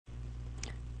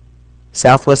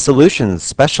Southwest Solutions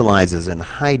specializes in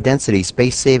high-density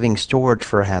space-saving storage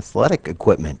for athletic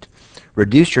equipment.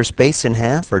 Reduce your space in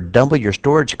half or double your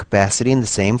storage capacity in the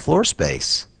same floor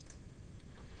space.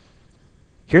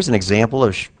 Here's an example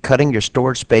of cutting your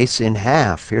storage space in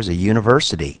half. Here's a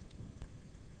university.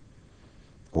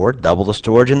 Or double the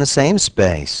storage in the same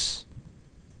space.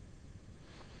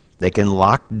 They can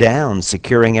lock down,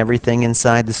 securing everything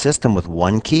inside the system with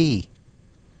one key.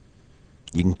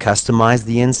 You can customize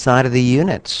the inside of the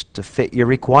units to fit your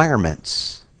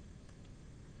requirements.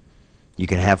 You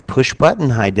can have push-button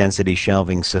high-density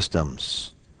shelving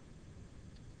systems.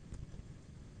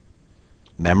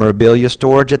 Memorabilia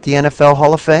storage at the NFL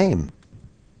Hall of Fame.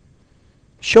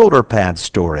 Shoulder pad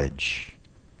storage.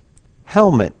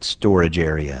 Helmet storage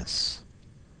areas.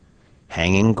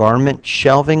 Hanging garment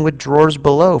shelving with drawers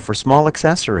below for small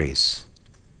accessories.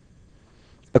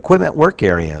 Equipment work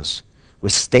areas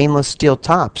with stainless steel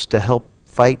tops to help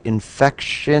fight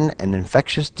infection and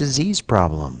infectious disease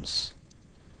problems.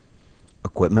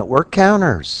 Equipment work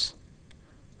counters.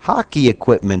 Hockey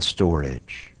equipment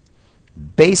storage.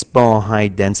 Baseball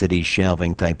high-density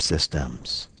shelving type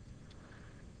systems.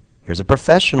 Here's a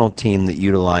professional team that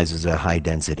utilizes a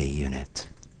high-density unit.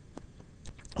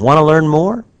 Want to learn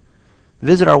more?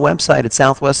 Visit our website at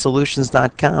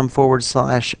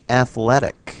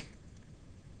southwestsolutions.com/athletic.